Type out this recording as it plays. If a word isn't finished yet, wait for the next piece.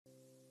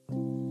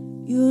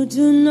You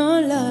do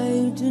not lie,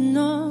 you do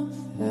not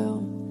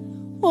fail.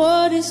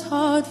 What is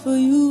hard for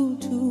you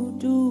to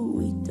do,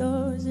 it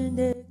doesn't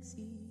exist.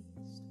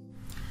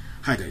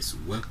 Hi guys,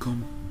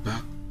 welcome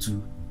back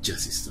to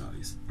Jessy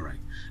Styles. Alright,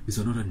 it's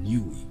another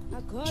new week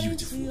with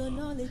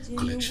beautiful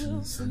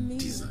collections and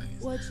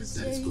designs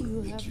that is going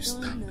to make you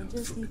stand out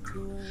from the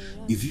crowd.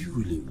 If you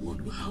really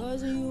want to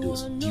have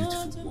those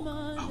beautiful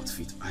work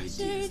outfit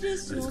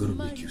ideas that is going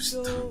to make you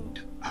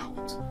stand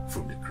out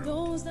from the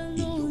crowd in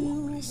your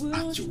workplace,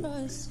 at your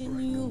workplace right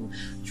now,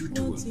 you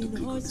do have to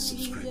click on the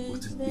subscribe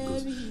button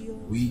because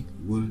we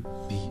will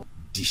be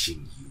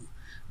dishing you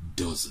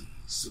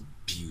dozens of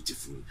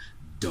beautiful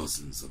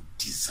dozens of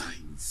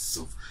designs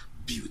of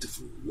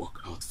beautiful work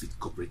outfit,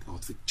 corporate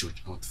outfit,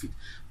 church outfit,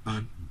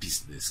 and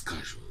business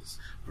casuals.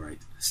 All right,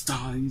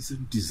 styles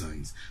and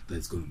designs that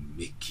is going to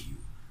make you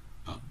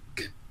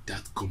get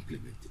that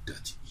compliment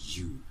that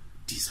you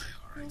desire.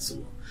 All right,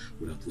 so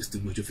without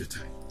wasting much of your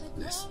time,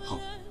 let's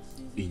hop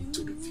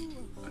into the video.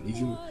 And if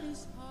you're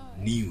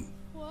new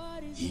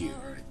here,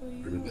 all right,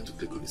 remember to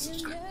click on the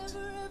subscribe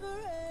button.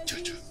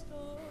 Ciao, ciao.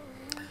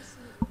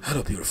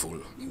 Hello, beautiful.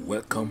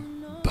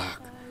 Welcome back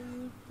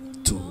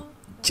to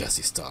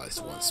Jessy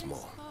Styles once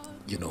more.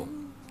 You know,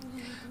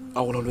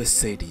 I will always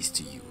say this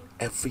to you.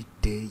 Every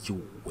day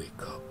you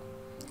wake up,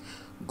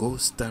 go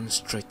stand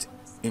straight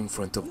in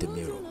front of the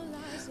mirror,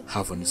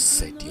 having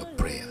said your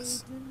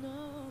prayers,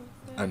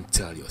 and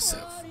tell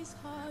yourself,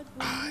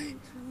 I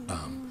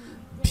am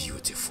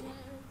beautiful.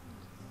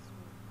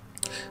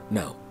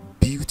 Now,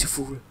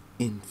 beautiful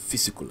in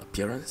physical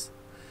appearance,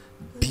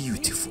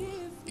 beautiful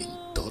in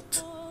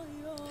thought,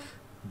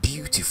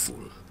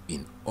 beautiful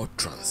in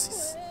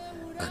utterances,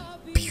 and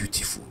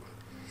beautiful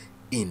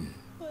in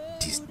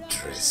these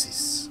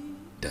dresses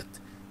that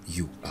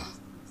you are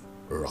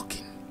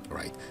rocking,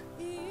 right?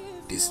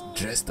 This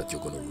dress that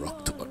you're going to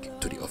rock to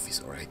the office,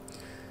 all right?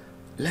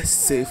 Let's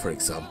say, for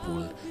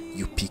example,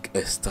 you pick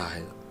a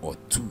style or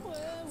two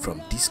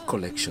from these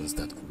collections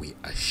that we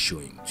are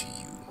showing to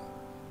you.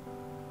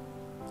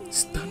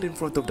 Stand in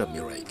front of the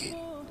mirror again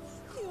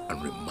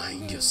and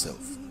remind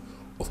yourself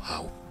of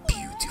how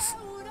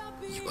beautiful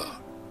you are.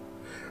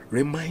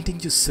 Reminding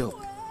yourself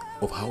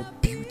of how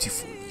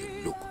beautiful you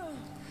look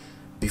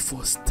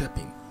before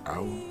stepping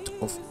out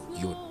of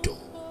your door,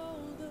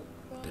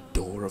 the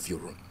door of your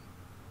room,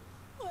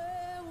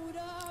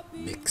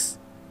 makes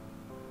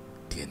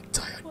the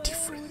entire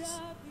difference.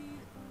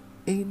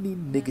 Any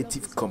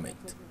negative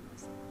comment,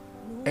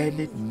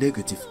 any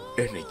negative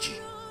energy,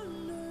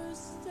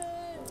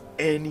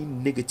 any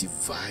negative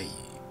vibe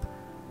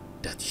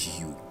that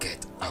you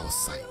get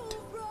outside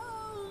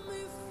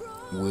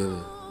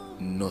will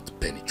not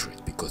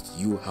penetrate because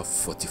you have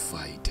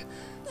fortified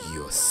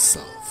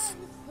yourself.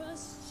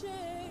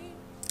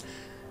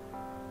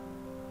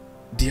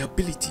 The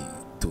ability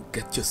to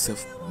get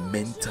yourself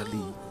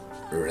mentally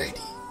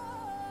ready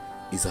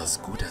is as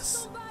good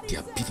as the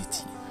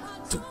ability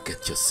to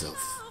get yourself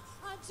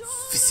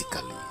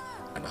physically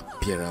and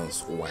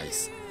appearance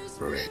wise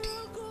ready.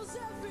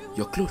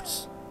 Your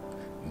clothes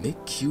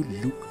make you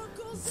look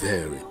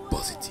very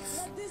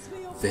positive,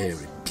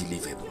 very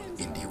believable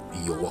in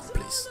your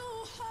workplace.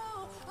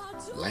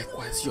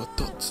 Likewise, your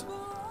thoughts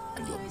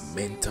and your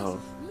mental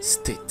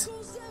state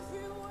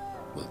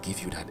will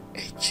give you that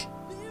edge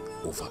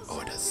over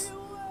others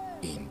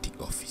in the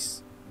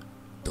office.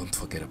 Don't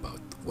forget about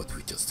what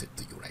we just said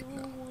to you right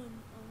now.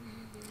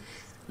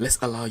 Let's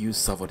allow you to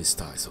savor the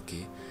styles,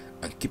 okay?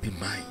 And keep in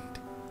mind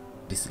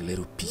this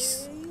little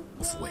piece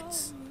of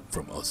words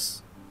from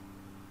us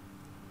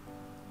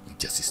in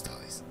Jessy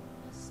Styles.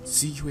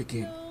 See you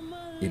again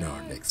in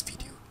our next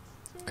video.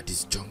 At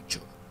this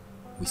juncture,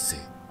 we say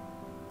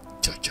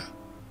ciao ciao.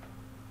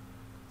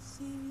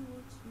 See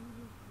what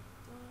you've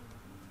done,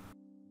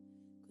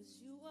 'cause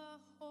you are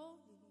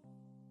holy,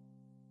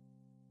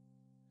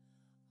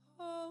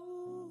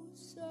 oh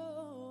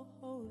so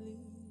holy.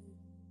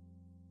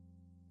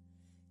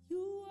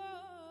 You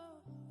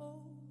are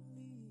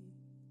holy,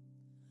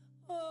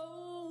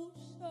 oh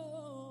so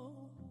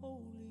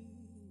holy.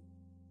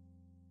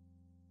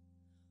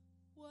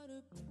 What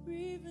a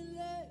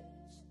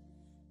privilege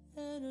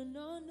and an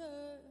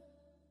honor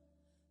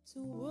to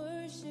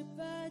worship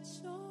at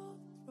your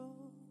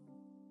throne,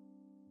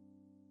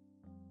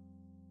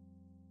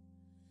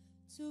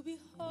 to be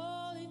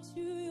called into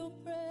your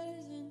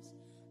presence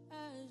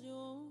as your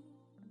own.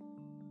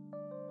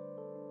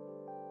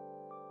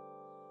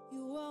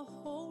 You are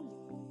holy,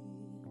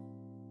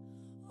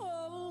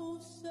 oh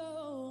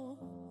so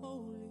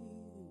holy.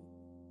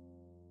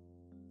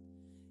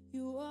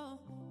 You are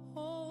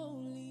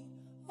holy,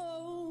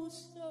 oh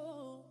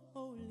so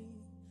holy.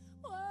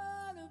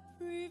 What a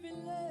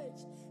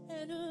privilege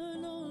and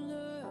an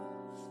honor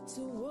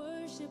to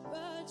worship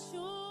at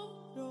your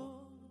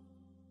throne,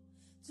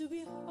 to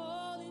be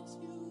called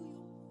into your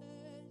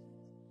presence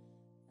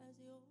as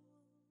your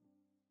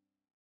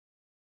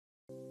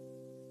own.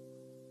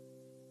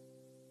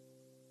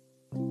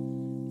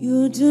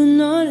 You do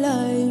not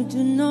lie, you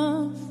do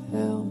not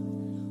fail.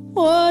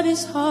 What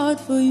is hard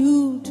for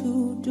you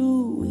to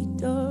do, it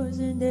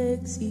doesn't exist.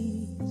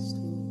 exists.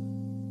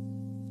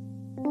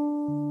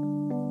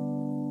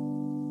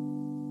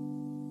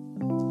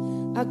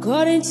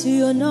 According to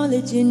your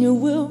knowledge and your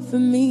will for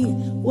me,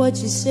 what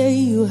you say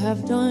you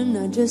have done,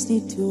 I just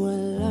need to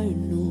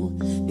align. No,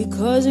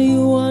 because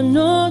you are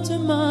not a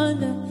man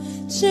that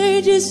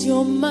changes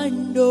your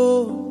mind.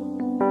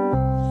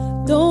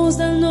 Oh, those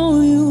that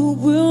know you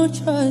will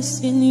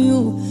trust in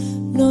you,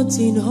 not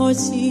in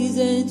horses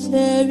and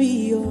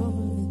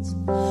chariots.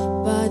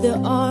 By the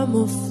arm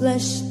of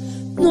flesh,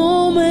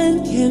 no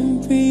man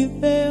can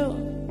prevail.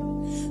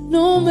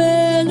 No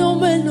man, no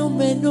man, no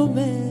man, no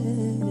man.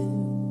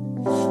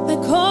 My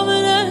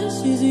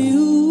covenant is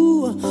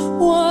you.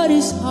 What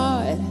is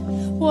hard?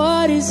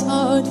 What is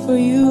hard for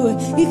you?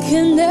 It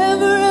can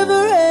never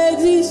ever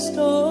exist.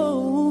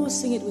 Oh,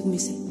 sing it with me,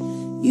 sing.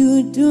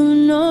 You do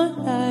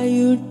not lie,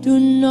 you do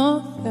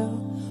not fail.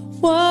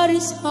 What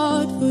is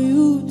hard for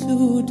you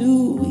to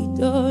do? It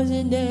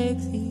doesn't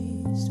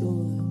exist.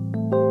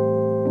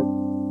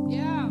 Oh.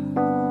 Yeah.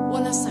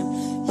 One last time.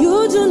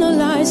 You do not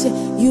lie, say,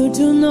 you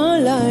do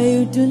not lie,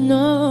 you do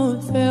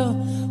not fail.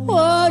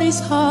 What is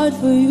hard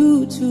for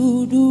you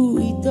to do?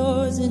 It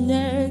doesn't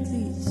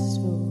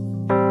exist.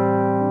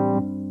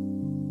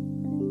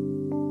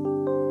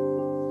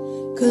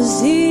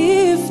 Cause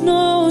if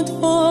not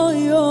for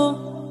your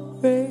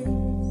grace,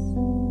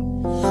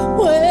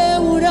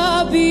 where would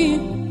I be?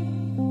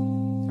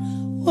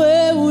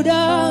 Where would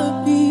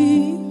I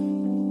be?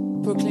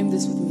 Proclaim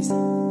this with me, sir.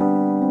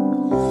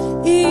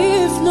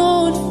 If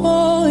not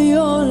for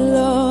your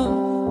love,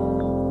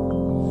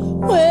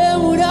 where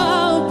would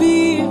I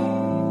be?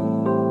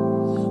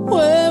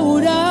 Where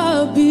would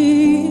I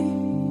be?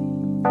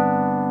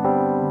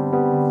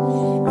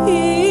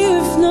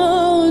 If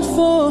not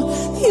for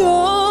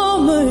your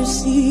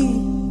mercy,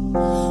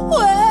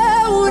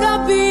 where would I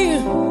be?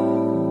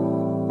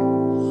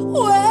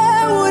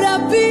 Where would I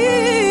be?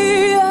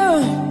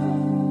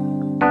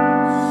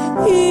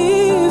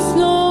 If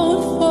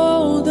not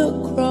for the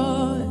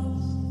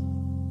cross,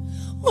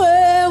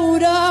 where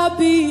would I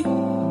be?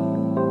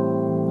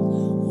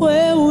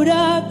 Where would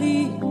I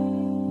be?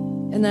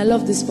 And I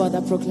love this part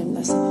I proclaimed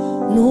last.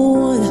 No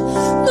one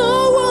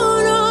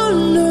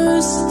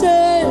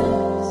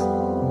understands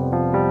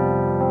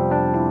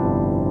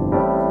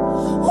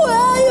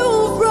where you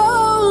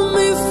brought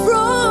me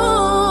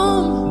from.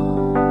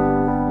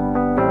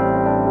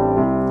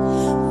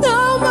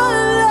 Now my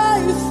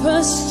life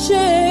has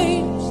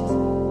changed.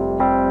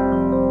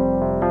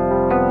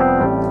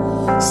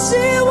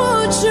 See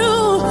what you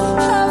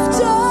have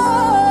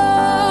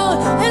done.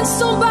 And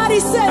somebody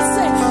says,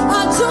 say, I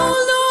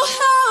don't know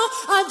how,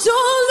 I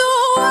don't know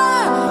why.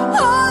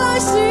 All I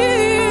see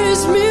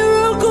is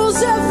miracles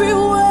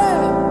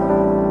everywhere.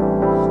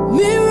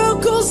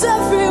 Miracles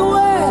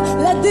everywhere.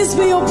 Let this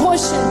be your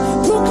portion.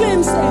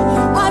 Proclaim, say,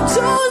 I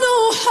don't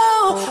know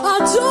how, I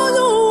don't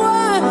know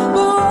why,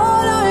 but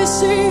all I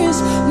see is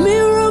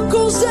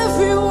miracles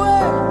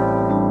everywhere.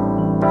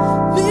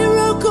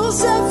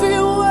 Miracles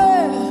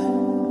everywhere.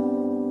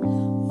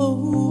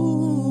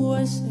 Oh,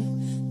 I say,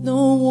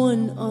 no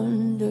one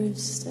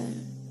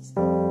understands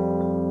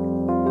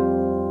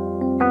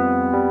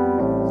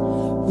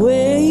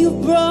where you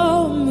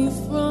brought me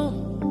from.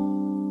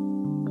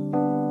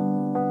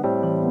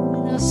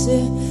 And I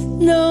said,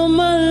 now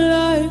my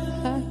life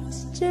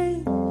has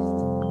changed.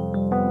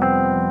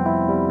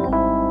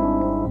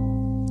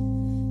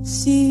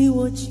 See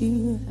what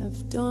you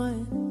have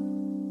done,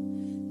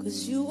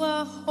 'cause you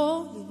are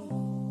holy.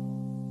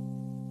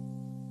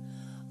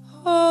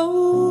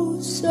 Oh,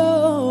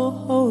 so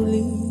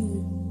holy.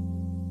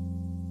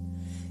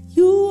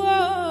 You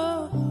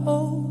are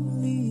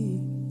holy.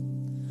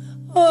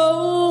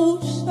 Oh,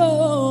 so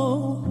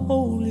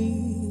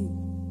holy.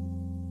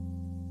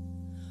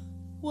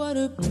 What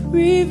a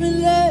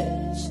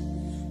privilege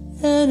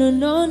and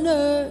an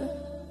honor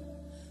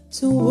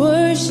to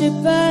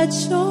worship at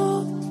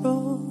your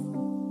throne,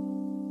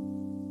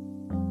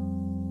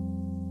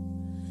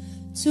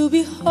 to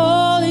be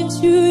called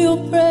into your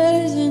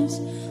presence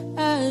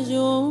as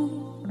your own.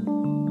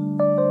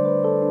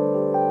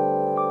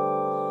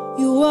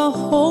 You are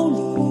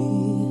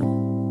holy.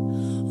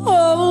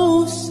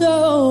 Oh,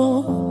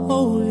 so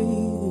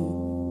holy.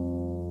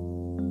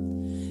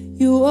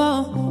 You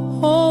are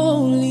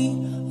holy.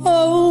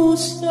 Oh,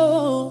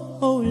 so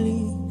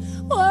holy.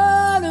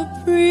 What a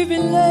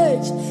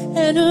privilege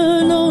and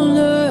an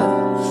honor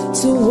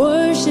to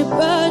worship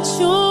at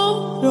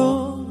your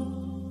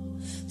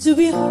throne, to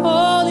be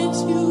called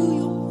into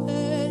your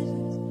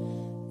presence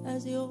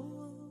as your own.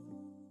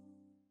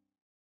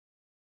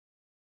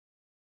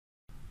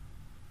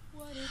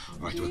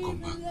 Alright, welcome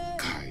back,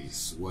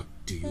 guys. What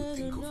do you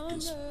think of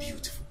those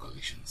beautiful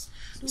collections?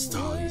 The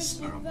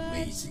styles are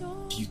amazing,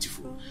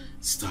 beautiful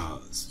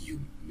stars,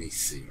 you may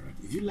say. Alright,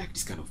 if you like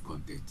this kind of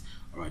content,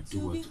 alright, do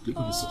want to click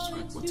on the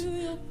subscribe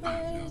button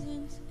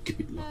and keep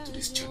it locked to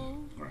this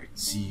channel. Alright,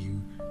 see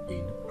you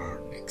in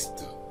our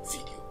next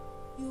video.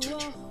 Ciao,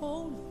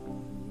 ciao.